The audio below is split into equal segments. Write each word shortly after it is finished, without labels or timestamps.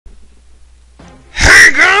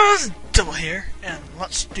guys, Double here, and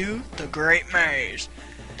let's do the Great Maze.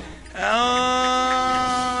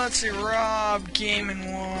 Let's see, R.O.B, Game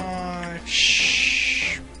 &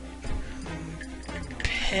 Watch,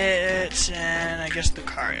 Pits, and I guess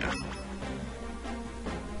Lucario.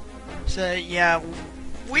 So yeah,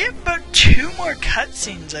 we have about 2 more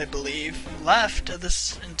cutscenes, I believe, left of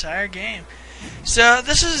this entire game. So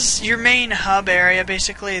this is your main hub area.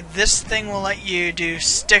 Basically, this thing will let you do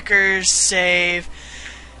stickers, save,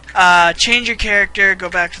 change your character, go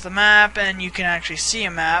back to the map, and you can actually see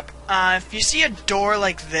a map. If you see a door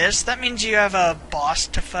like this, that means you have a boss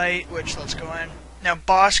to fight, which, let's go in. Now,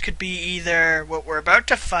 boss could be either what we're about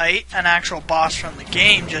to fight, an actual boss from the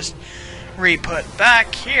game, just re-put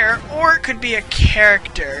back here, or it could be a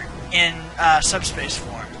character in Subspace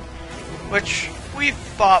form, which we've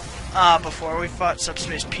fought before. We fought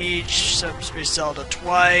Subspace Peach, Subspace Zelda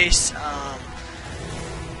twice. Who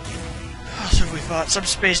else have we fought?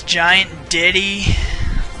 Subspace Giant Diddy.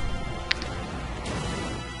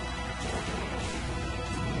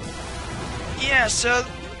 Yeah, so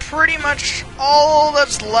pretty much all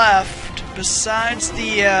that's left, besides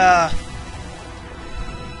the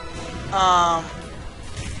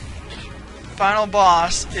final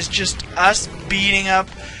boss, is just us beating up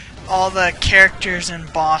all the characters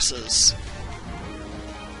and bosses.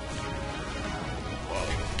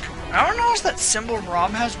 Whoa. I don't know if that symbol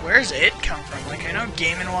R.O.B has, where's it come from? Like, I know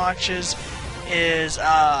Game & Watches is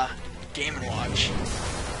Game & Watch.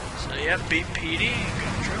 So yeah, beat Petey and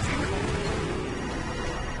got a trophy.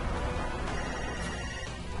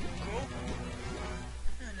 Cool.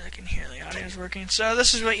 And I can hear the audio is working. So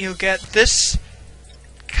this is what you'll get. This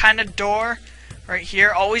kind of door right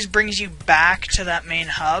here always brings you back to that main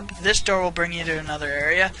hub. This door will bring you to another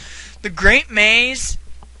area. The Great Maze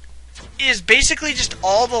is basically just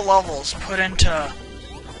all the levels put into,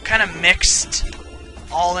 kind of mixed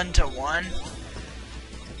all into one.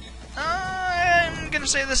 I'm gonna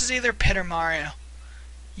say this is either Pit or Mario.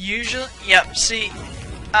 Usually, yep, see,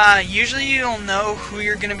 usually you'll know who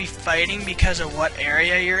you're gonna be fighting because of what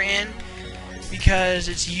area you're in, because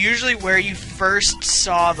it's usually where you first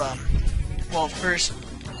saw them. Well, first,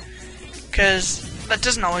 because that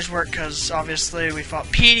doesn't always work, because obviously we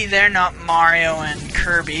fought Petey there, not Mario and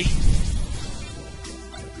Kirby.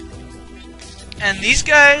 And these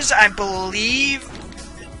guys, I believe,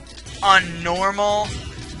 on normal,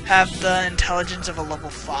 have the intelligence of a level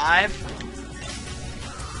 5.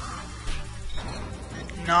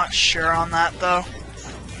 Not sure on that, though.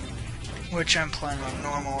 Which I'm playing on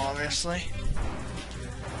normal, obviously.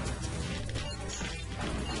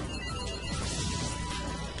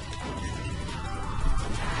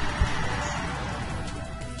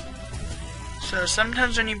 So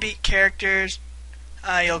sometimes when you beat characters,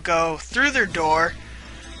 you'll go through their door,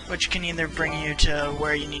 which can either bring you to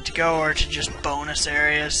where you need to go or to just bonus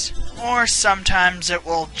areas. Or sometimes it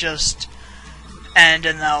will just end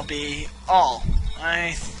and that'll be all.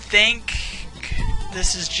 I think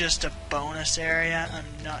this is just a bonus area.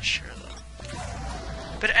 I'm not sure though.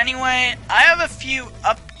 But anyway, I have a few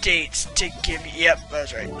updates to give you. Yep,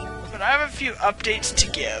 that's right. But I have a few updates to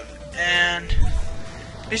give. And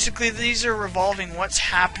basically, these are revolving what's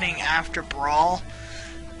happening after Brawl.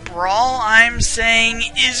 Brawl, I'm saying,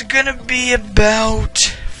 is gonna be about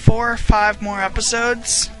 4 or 5 more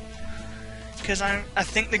episodes. Because I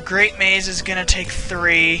think the Great Maze is gonna take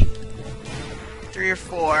 3 or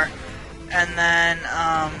 4. And then,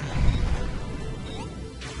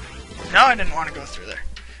 no, I didn't want to go through there.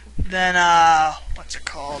 Then, what's it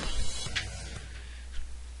called?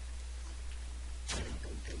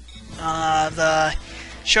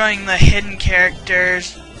 Showing the hidden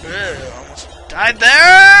characters. Ugh, almost died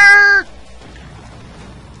there!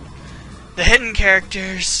 The hidden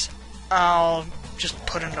characters, I'll just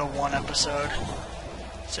put into 1 episode.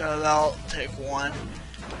 So they'll take 1.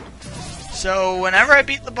 So whenever I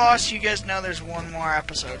beat the boss, you guys know there's 1 more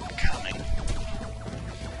episode coming.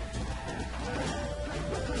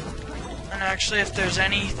 And actually, if there's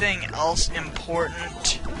anything else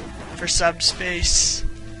important for Subspace,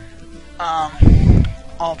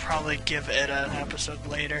 I'll probably give it an episode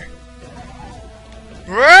later.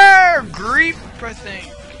 Rare Grief, I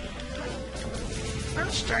think. I'm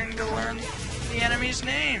starting to learn the enemies'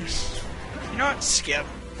 names. You know what? Skip.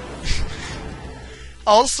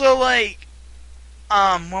 Also, like,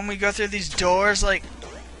 when we go through these doors, like,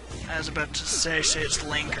 I was about to say it's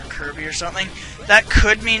Link or Kirby or something, that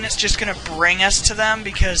could mean it's just gonna bring us to them,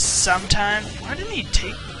 because sometimes... Why didn't he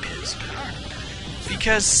take his power?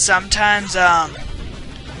 Because sometimes,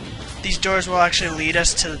 these doors will actually lead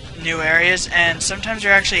us to new areas, and sometimes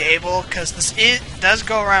you're actually able, because this does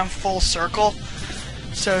go around full circle,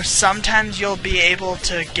 So sometimes you'll be able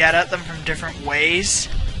to get at them from different ways.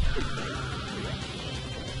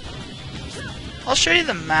 I'll show you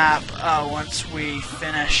the map once we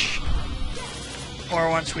finish. Or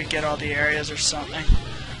once we get all the areas or something.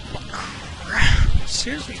 As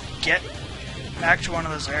soon as we get back to one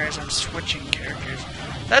of those areas, I'm switching characters.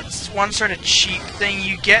 That's one sort of cheat thing.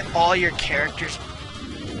 You get all your characters,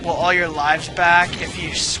 well, all your lives back if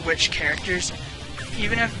you switch characters.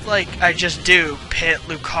 Even if, like, I just do Pit,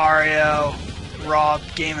 Lucario, R.O.B,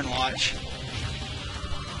 Game & Watch.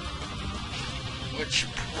 Which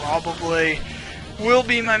probably will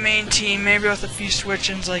be my main team, maybe with a few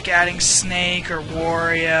switch-ins like adding Snake or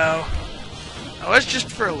Wario. I was just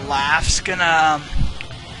for laughs gonna,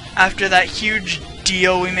 after that huge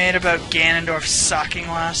deal we made about Ganondorf sucking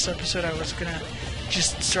last episode, I was gonna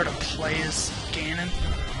just sort of play as Ganon.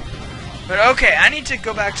 But okay, I need to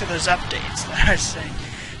go back to those updates that I was saying.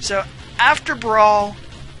 So, after Brawl,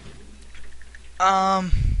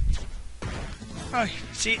 oh,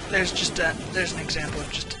 see, there's an example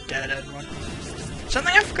of just a dead-end one.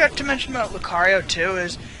 Something I forgot to mention about Lucario, too,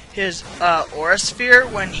 is his Aura Sphere.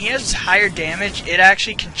 When he has higher damage, it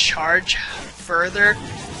actually can charge further,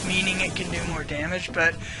 meaning it can do more damage.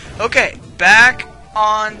 But, okay, back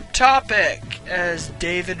on topic, as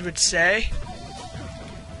David would say.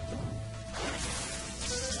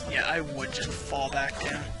 Yeah, I would just fall back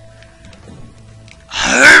down.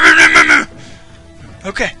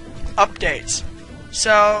 Okay, updates.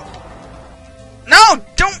 So, no,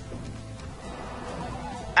 don't.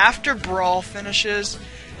 After Brawl finishes,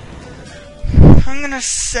 I'm gonna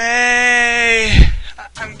say,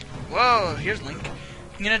 whoa, here's Link.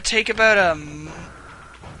 I'm gonna take about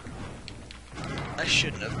I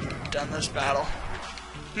shouldn't have done this battle.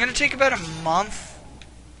 I'm gonna take about a month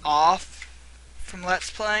off from Let's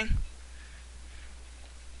Playing.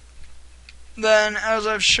 Then, as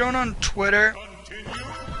I've shown on Twitter,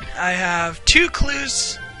 I have 2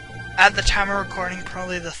 clues at the time of recording.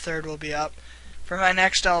 Probably the 3rd will be up for my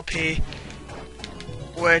next LP,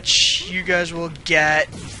 which you guys will get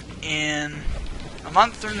in a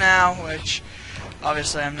month from now, which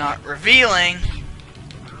obviously I'm not revealing.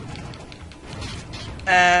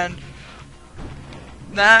 And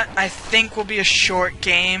that, I think, will be a short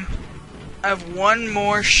game. I have one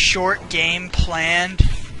more short game planned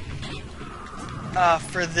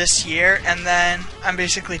for this year, and then I'm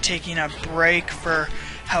basically taking a break for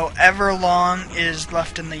however long is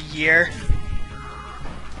left in the year.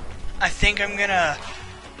 I think I'm gonna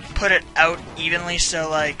put it out evenly, so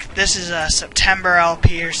like this is a September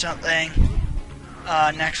LP or something.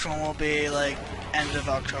 Next one will be like end of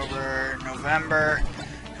October, November,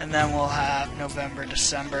 and then we'll have November,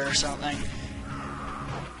 December or something.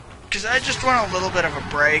 Because I just want a little bit of a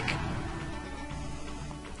break.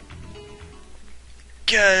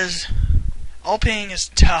 Because LPing is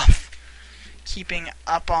tough, keeping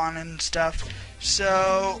up on and stuff.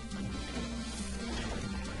 So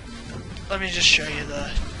let me just show you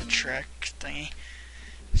the trick thingy.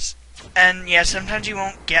 And yeah, sometimes you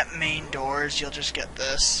won't get main doors, you'll just get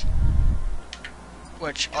this.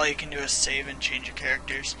 Which all you can do is save and change your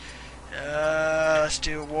characters. Let's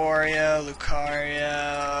do Wario,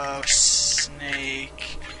 Lucario,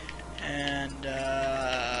 Snake, and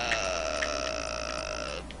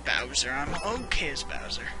Bowser. I'm okay as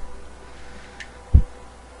Bowser.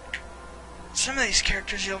 Some of these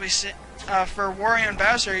characters you'll be for Wario and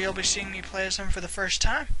Bowser, you'll be seeing me play as them for the first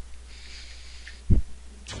time.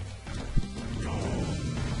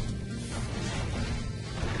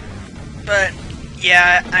 But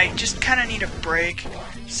yeah, I just kind of need a break.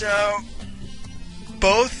 So,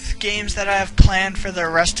 both games that I have planned for the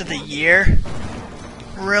rest of the year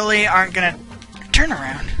really aren't gonna turn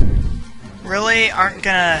around. Really aren't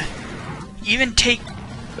gonna even take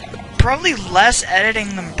probably less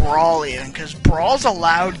editing than Brawl even, because Brawl's a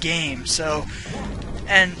loud game. So,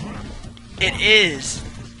 and it is.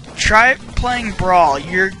 Try playing Brawl.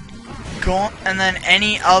 You're going, and then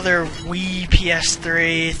any other Wii,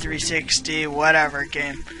 PS3, 360, whatever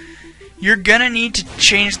game. You're gonna need to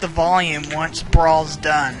change the volume once Brawl's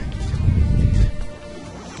done.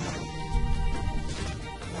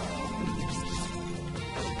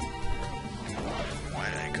 Why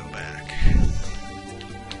did I go back?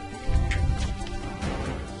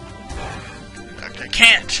 In fact, I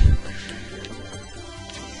can't.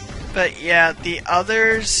 But yeah, the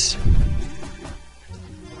others...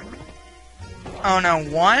 Oh no,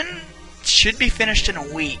 one should be finished in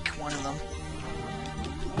a week, one of them.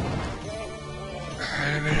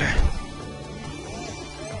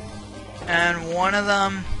 And one of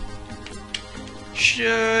them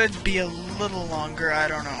should be a little longer, I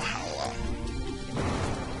don't know how long.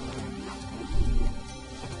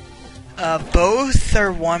 Both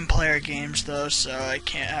are one-player games, though, so I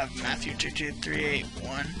can't have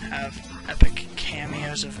Matthew22381 have epic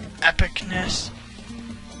cameos of epicness.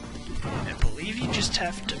 I believe you just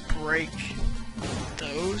have to break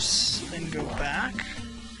those, then go back.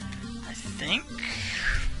 I think.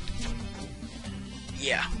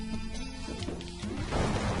 Yeah.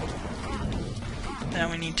 Then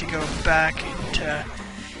we need to go back to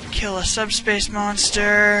kill a subspace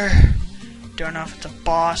monster. Don't know if it's a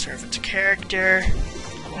boss or if it's a character.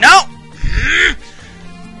 No!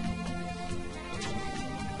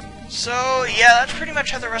 So, yeah, that's pretty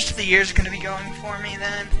much how the rest of the year is going to be going for me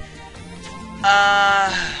then.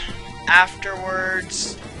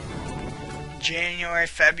 Afterwards, January,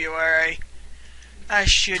 February, I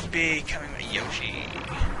should be coming with Yoshi.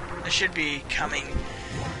 I should be coming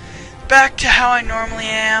back to how I normally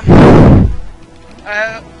am.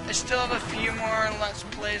 I still have a few more Let's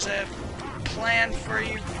Plays I have planned for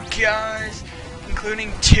you guys,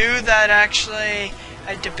 including 2 that actually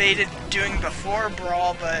I debated doing before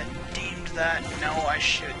Brawl, but deemed that no, I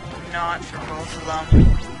should not for both of them.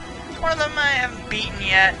 One of them I haven't beaten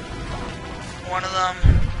yet. One of them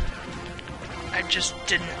I just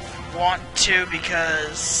didn't want to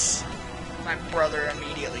because my brother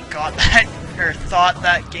immediately got that, or thought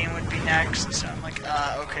that game would be next, so I'm like,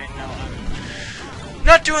 okay, no, I'm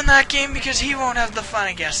not doing that game because he won't have the fun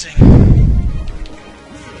of guessing.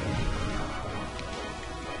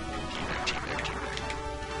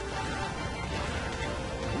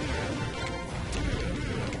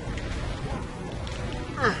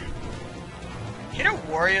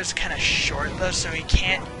 Wario's kind of short though, so he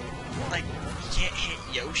can't, like, he can't hit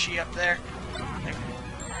Yoshi up there. Like,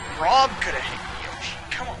 R.O.B could have hit Yoshi.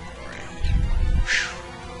 Come on, Wario.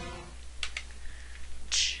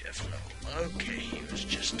 Okay, he was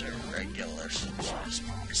just a regular Subspace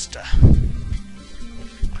monster.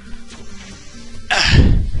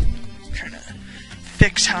 Trying to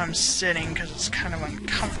fix how I'm sitting because it's kind of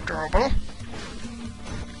uncomfortable.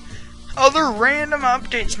 Other random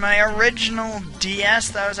updates. My original DS,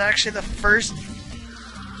 that was actually the first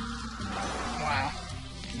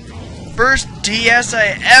DS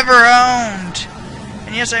I ever owned.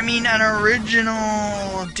 And yes, I mean an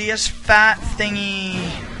original DS Fat thingy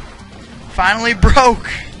finally broke.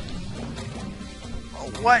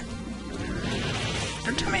 What?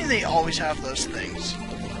 Don't tell me they always have those things.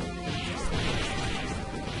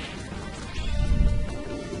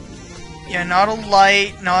 Yeah, not a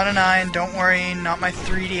light, not an eye, and don't worry, not my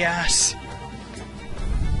 3DS.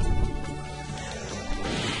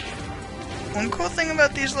 One cool thing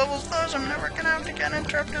about these levels, though, is I'm never gonna have to get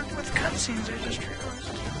interrupted with cutscenes, I just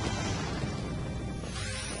realized.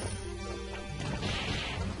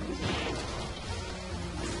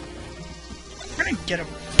 I'm gonna get a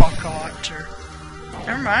bucket, or...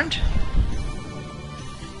 Never mind.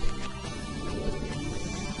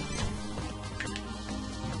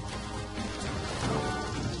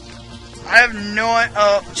 I have no idea.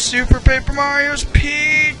 Oh, Super Paper Mario's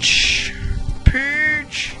Peach!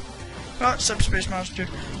 Peach! Oh, Subspace Monster.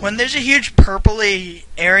 When there's a huge purpley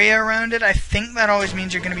area around it, I think that always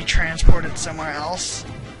means you're going to be transported somewhere else.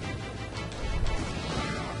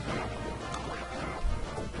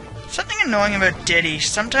 Something annoying about Diddy.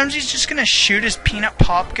 Sometimes he's just going to shoot his peanut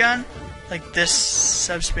pop gun. Like this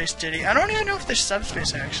Subspace Diddy. I don't even know if they're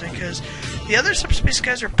Subspace, actually, because the other Subspace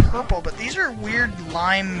guys are purple, but these are weird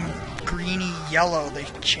lime, greeny, yellow. They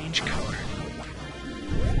change color.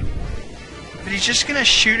 But he's just gonna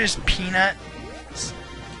shoot his peanuts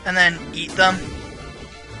and then eat them.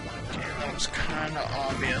 Okay, that was kinda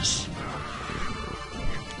obvious.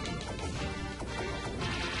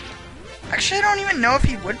 Actually, I don't even know if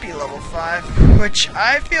he would be level 5, which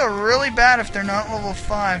I feel really bad if they're not level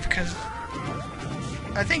 5, because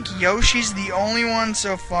I think Yoshi's the only one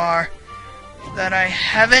so far that I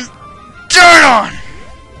haven't done on!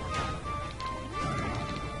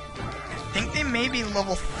 I think they may be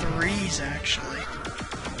level 3s, actually.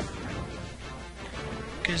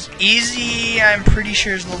 Because Easy, I'm pretty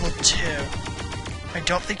sure, is level 2. I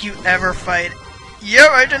don't think you ever fight... Yo,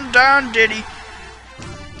 I didn't down, Diddy!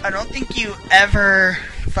 I don't think you ever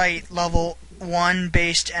fight level 1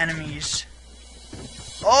 based enemies.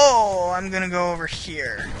 Oh, I'm gonna go over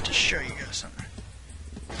here to show you guys something.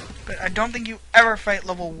 But I don't think you ever fight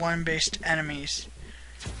level 1 based enemies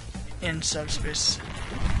in Subspace.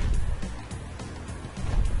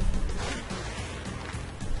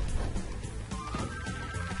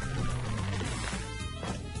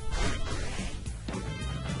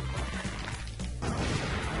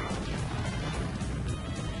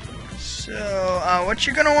 So, what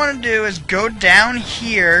you're going to want to do is go down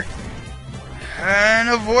here. And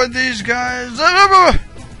avoid these guys.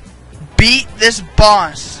 Beat this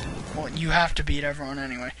boss. Well, you have to beat everyone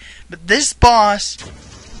anyway. But this boss,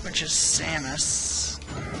 which is Samus.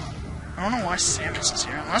 I don't know why Samus is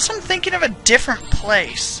here. Unless I'm thinking of a different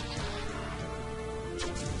place.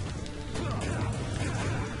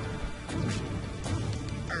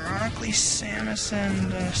 Ironically, Samus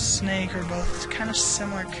and Snake are both kind of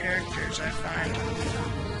similar characters, I find.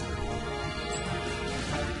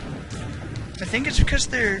 I think it's because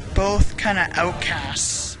they're both kind of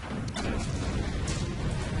outcasts.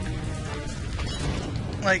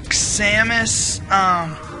 Like, Samus,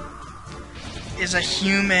 is a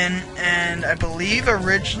human, and I believe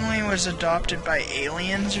originally was adopted by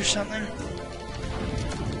aliens or something.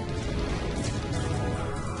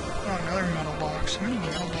 Oh, another metal box. How many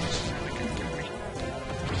metal boxes are they gonna give me?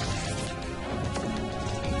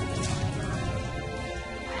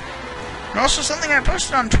 And also something I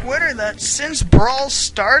posted on Twitter, that since Brawl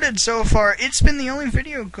started so far, it's been the only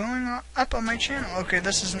video going up on my channel. Okay,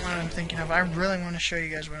 this isn't what I'm thinking of. I really want to show you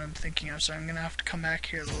guys what I'm thinking of, so I'm going to have to come back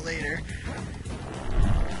here later.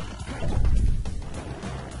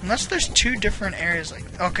 Unless there's two different areas. Like,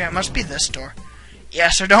 okay, it must be this door.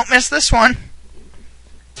 Yeah, so don't miss this one.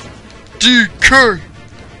 DK!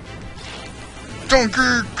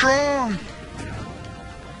 Donkey Kong!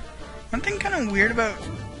 One thing kind of weird about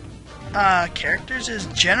characters is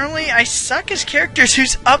generally I suck as characters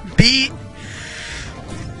who's upbeat.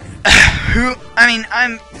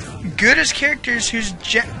 I'm good as characters who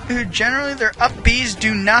generally their up Bs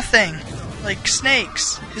do nothing. Like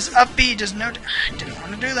Snake's. His up B does no. I didn't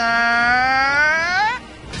want to do that.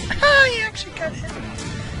 Oh, he actually got hit.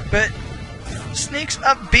 But Snake's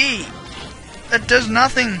up B, that does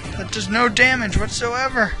nothing. That does no damage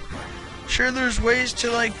whatsoever. Sure, there's ways to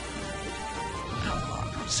like.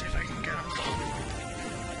 Let's see if I can get him.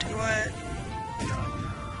 Do it.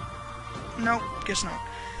 Nope, guess not.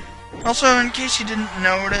 Also, in case you didn't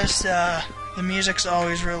notice, the music's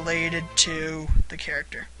always related to the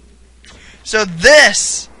character. So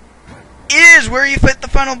this is where you fight the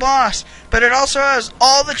final boss, but it also has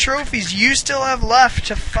all the trophies you still have left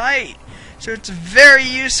to fight. So it's very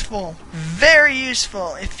useful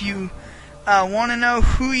if you want to know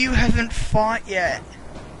who you haven't fought yet.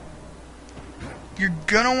 You're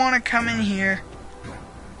gonna want to come in here,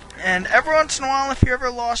 and every once in a while, if you're ever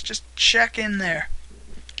lost, just check in there.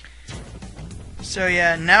 So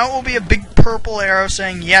yeah, now it will be a big purple arrow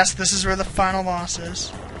saying, yes, this is where the final boss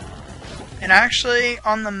is. And actually,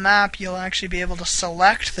 on the map, you'll actually be able to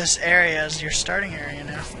select this area as your starting area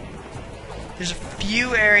now. There's a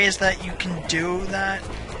few areas that you can do that.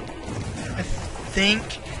 I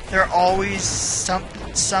think they're always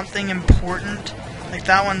something important. Like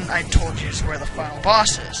that one I told you is where the final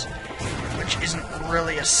boss is. Which isn't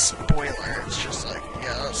really a spoiler. It's just like,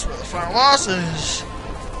 yeah, that's where the final boss is.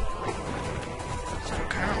 So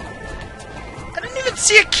kind of... I didn't even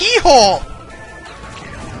see a keyhole!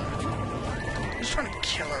 I'm just trying to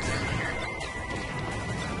kill everyone here.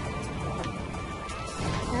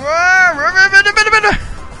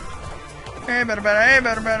 Hey,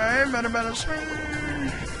 better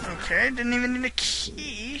swing. Okay, didn't even need a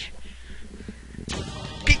key.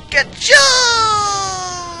 Pikachu!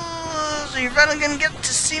 So you're finally gonna get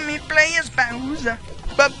to see me play as Bowser.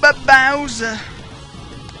 Bowser.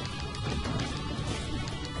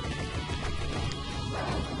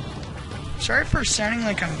 Sorry for sounding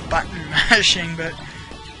like I'm button mashing, but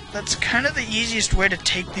that's kind of the easiest way to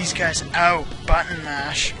take these guys out. Button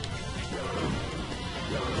mash.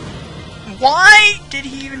 Why did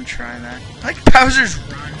he even try that? I like Bowser's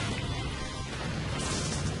run.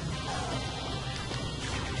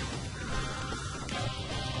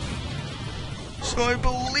 So I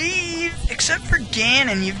believe, except for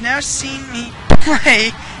Ganon, you've now seen me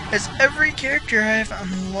play as every character I've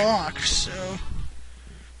unlocked, so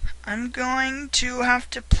I'm going to have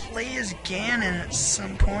to play as Ganon at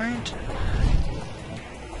some point.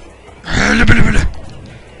 Yeah,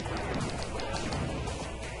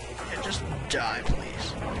 just die,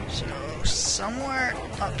 please. So, somewhere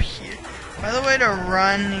up here. By the way, to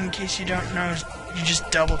run, in case you don't know, you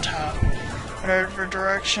just double tap. For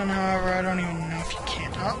direction, however, I don't even know if you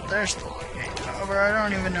can. Oh, there's the gate. However, I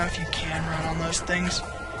don't even know if you can run on those things.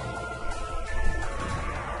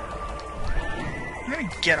 I'm gonna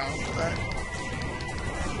get off of that.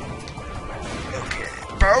 Okay,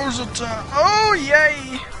 Bowser time. Oh,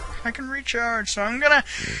 yay! I can recharge, so I'm gonna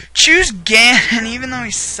choose Ganon, even though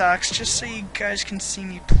he sucks, just so you guys can see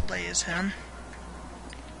me play as him.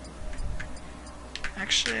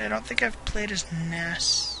 Actually, I don't think I've played as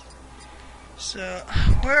Ness. So,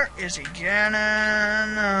 where is he?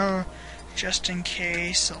 Ganon? just in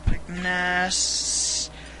case. I'll pick Ness.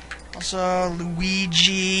 Also,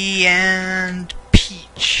 Luigi and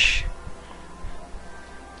Peach.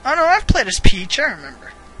 Oh no, I've played as Peach, I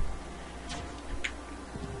remember.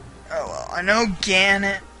 Oh well, I know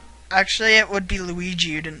Ganon. Actually, it would be Luigi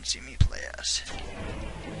you didn't see me play as.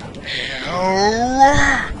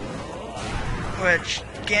 Which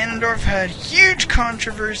Ganondorf had huge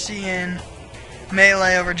controversy in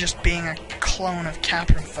Melee over just being a clone of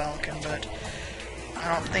Captain Falcon, but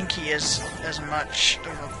I don't think he is as much of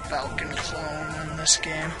a Falcon clone in this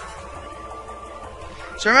game.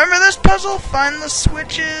 So remember this puzzle? Find the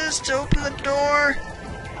switches to open the door?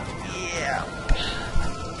 Yeah.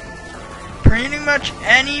 Pretty much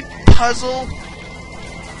any puzzle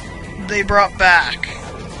they brought back,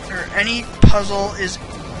 or any puzzle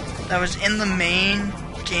that was in the main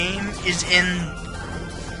game is in.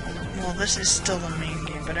 Well, this is still the main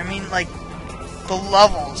game, but I mean, like, the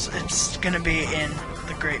levels, it's gonna be in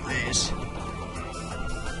the Great Maze.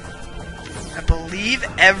 I believe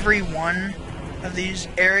every one of these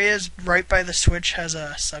areas right by the switch has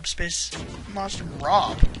a subspace monster.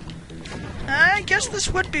 R.O.B. I guess this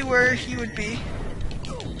would be where he would be.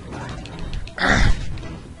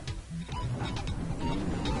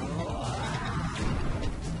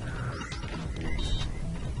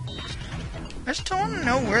 I still want to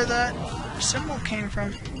know where that symbol came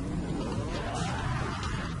from.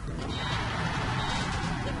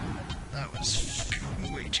 That was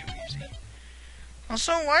way too easy.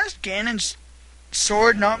 Also, why is Ganon's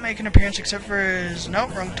sword not make an appearance except for his...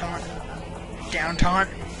 Nope, wrong taunt. Down taunt.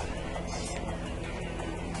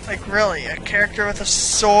 Like, really? A character with a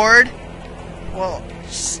sword? Well,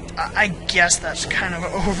 I guess that's kind of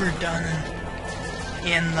overdone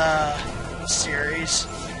in the series.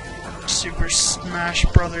 Super Smash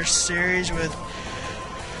Brothers series with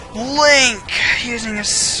Link using a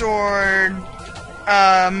sword,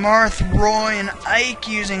 Marth, Roy, and Ike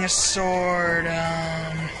using a sword.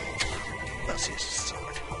 Let's use a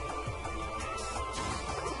sword.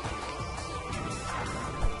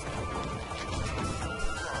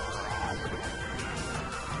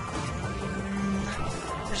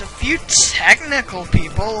 There's a few technical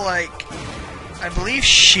people, like I believe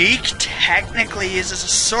Sheik technically uses a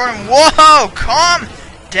sword. Whoa! Calm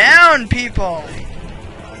down, people! I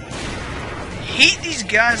hate these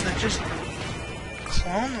guys that just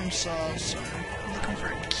clone themselves. So I'm looking for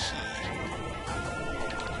a key.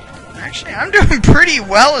 Actually, I'm doing pretty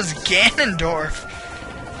well as Ganondorf.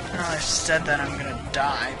 I know I said that I'm gonna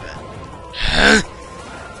die, but...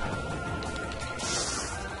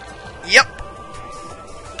 Yep.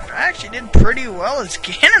 But I actually did pretty well as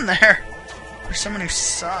Ganon there. For someone who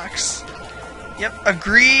sucks. Yep,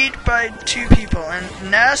 agreed by 2 people. And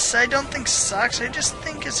Ness, I don't think sucks, I just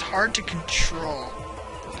think is hard to control.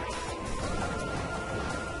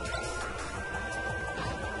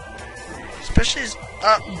 Especially as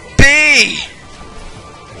B!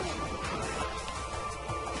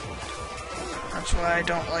 That's why I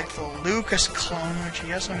don't like the Lucas clone, which I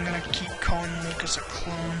guess I'm gonna keep calling Lucas a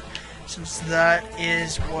clone, since that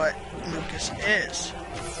is what Lucas is.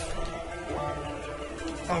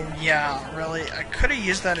 Oh yeah, really? I could have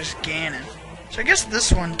used that as Ganon. So I guess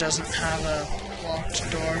this one doesn't have a locked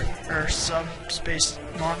door, or subspace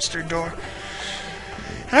monster door.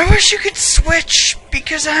 And I wish you could switch,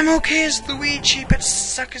 because I'm okay as Luigi, but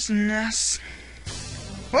suck as Ness.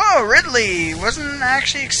 Whoa, Ridley! Wasn't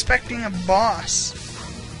actually expecting a boss.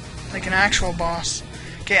 Like an actual boss.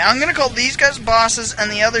 Okay, I'm gonna call these guys bosses and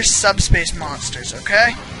the other subspace monsters,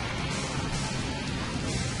 okay?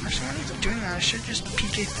 Actually, when he's doing that, I should just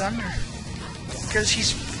PK Thunder. Because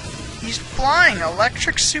he's flying.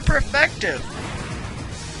 Electric's super effective.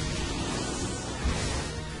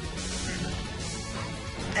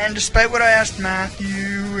 And despite what I asked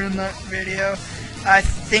Matthew in that video, I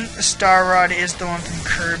think the Star Rod is the one from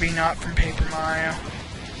Kirby, not from Paper Mario.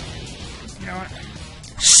 You know what?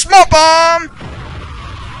 Smoke Bomb!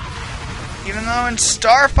 Even though in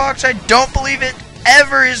Star Fox I don't believe it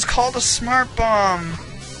ever is called a Smart Bomb.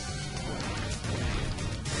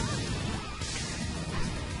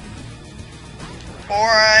 Or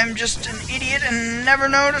I'm just an idiot and never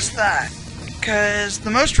noticed that. Because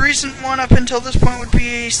the most recent one up until this point would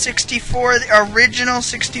be 64, the original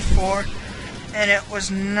 64. And it was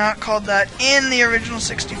not called that in the original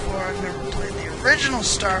 64. I've never played the original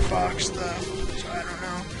Star Fox, though, so I don't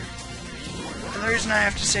know. And the reason I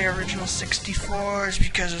have to say original 64 is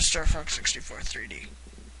because of Star Fox 64 3D.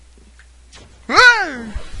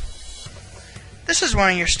 Woo! This is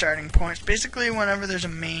one of your starting points. Basically, whenever there's a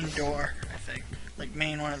main door, I think. Like,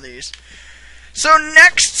 main one of these. So,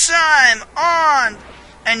 next time on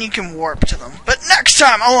and you can warp to them. But next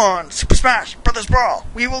time on Super Smash Bros. Brawl,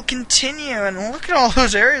 we will continue and look at all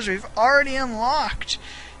those areas we've already unlocked.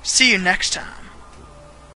 See you next time.